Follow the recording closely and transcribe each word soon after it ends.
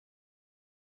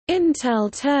Intel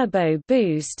Turbo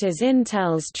Boost is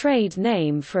Intel's trade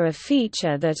name for a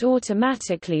feature that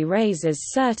automatically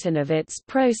raises certain of its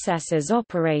processors'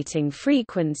 operating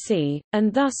frequency,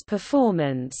 and thus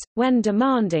performance, when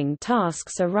demanding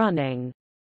tasks are running.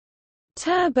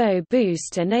 Turbo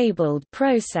Boost-enabled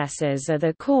processors are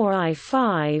the Core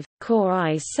i5, Core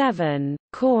i7,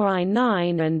 Core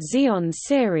i9 and Xeon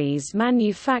series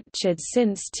manufactured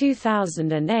since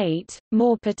 2008,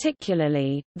 more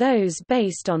particularly, those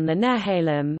based on the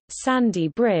Nehalem, Sandy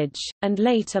Bridge, and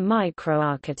later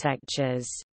microarchitectures.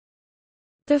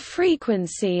 The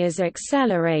frequency is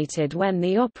accelerated when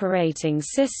the operating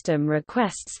system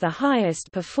requests the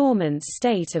highest performance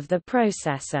state of the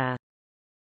processor.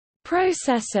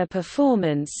 Processor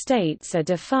performance states are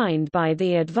defined by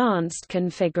the Advanced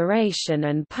Configuration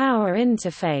and Power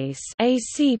Interface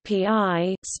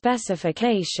 (ACPI)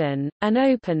 specification, an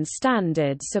open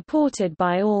standard supported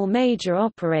by all major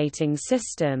operating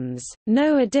systems.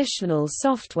 No additional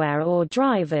software or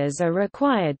drivers are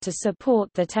required to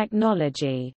support the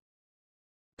technology.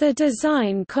 The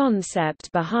design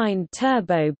concept behind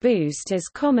Turbo Boost is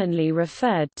commonly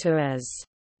referred to as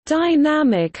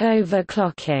dynamic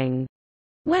overclocking.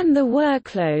 When the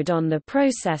workload on the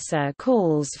processor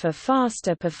calls for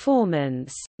faster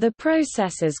performance, the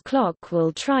processor's clock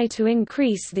will try to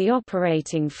increase the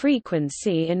operating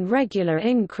frequency in regular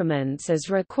increments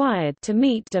as required to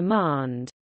meet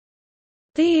demand.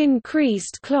 The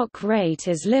increased clock rate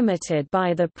is limited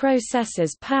by the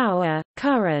processor's power,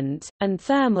 current, and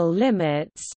thermal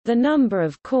limits, the number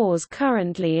of cores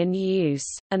currently in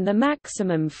use, and the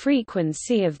maximum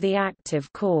frequency of the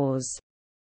active cores.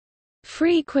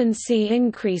 Frequency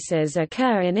increases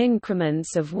occur in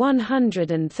increments of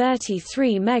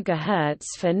 133 MHz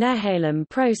for Nehalem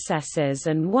processors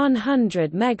and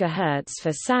 100 MHz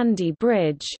for Sandy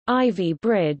Bridge, Ivy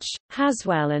Bridge,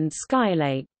 Haswell and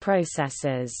Skylake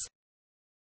processors.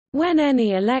 When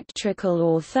any electrical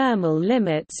or thermal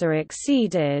limits are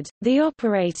exceeded, the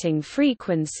operating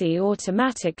frequency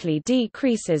automatically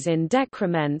decreases in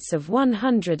decrements of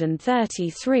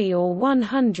 133 or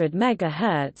 100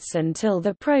 MHz until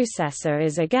the processor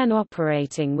is again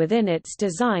operating within its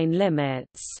design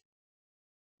limits.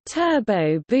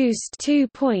 Turbo Boost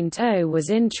 2.0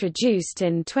 was introduced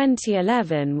in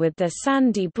 2011 with the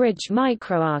Sandy Bridge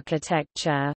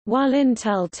microarchitecture, while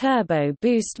Intel Turbo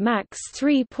Boost Max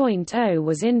 3.0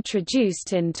 was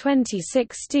introduced in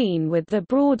 2016 with the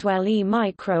Broadwell E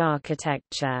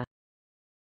microarchitecture.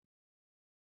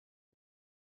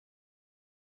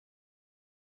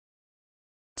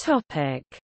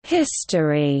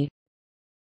 History.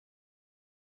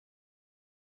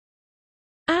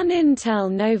 An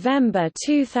Intel November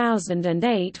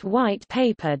 2008 white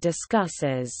paper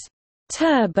discusses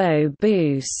Turbo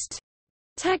Boost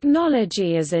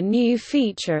technology as a new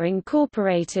feature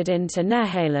incorporated into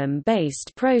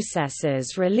Nehalem-based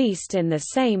processors released in the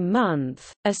same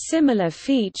month. A similar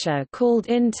feature called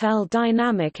Intel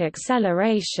Dynamic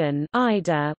Acceleration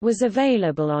 (IDA) was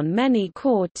available on many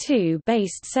Core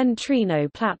 2-based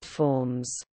Centrino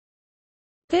platforms.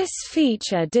 This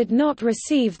feature did not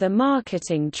receive the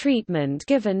marketing treatment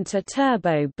given to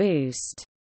Turbo Boost.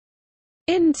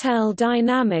 Intel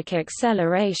Dynamic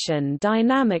Acceleration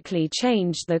dynamically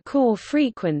changed the core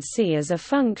frequency as a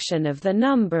function of the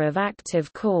number of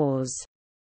active cores.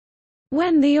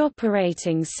 When the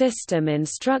operating system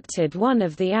instructed one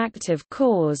of the active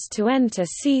cores to enter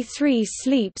C3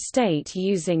 sleep state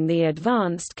using the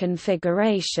Advanced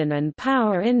Configuration and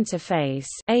Power Interface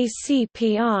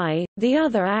 (ACPI), the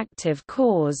other active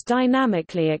cores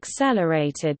dynamically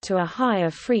accelerated to a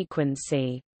higher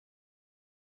frequency.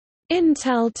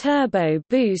 Intel Turbo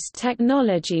Boost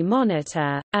Technology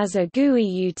Monitor, as a GUI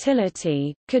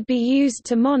utility, could be used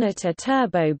to monitor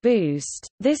Turbo Boost.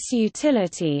 This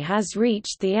utility has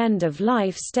reached the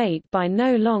end-of-life state by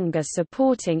no longer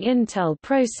supporting Intel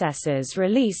processors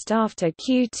released after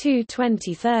Q2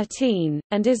 2013,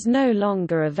 and is no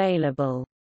longer available.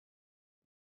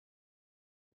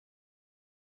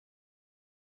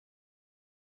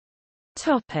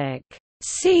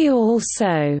 See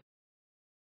also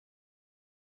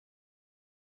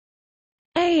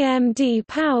AMD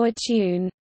PowerTune,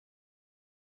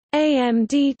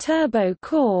 AMD Turbo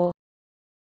Core,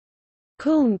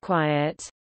 CalmQuiet,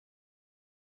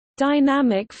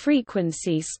 Dynamic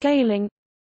Frequency Scaling,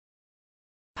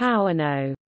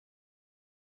 PowerNo,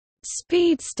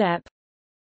 SpeedStep,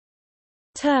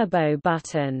 Turbo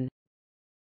Button.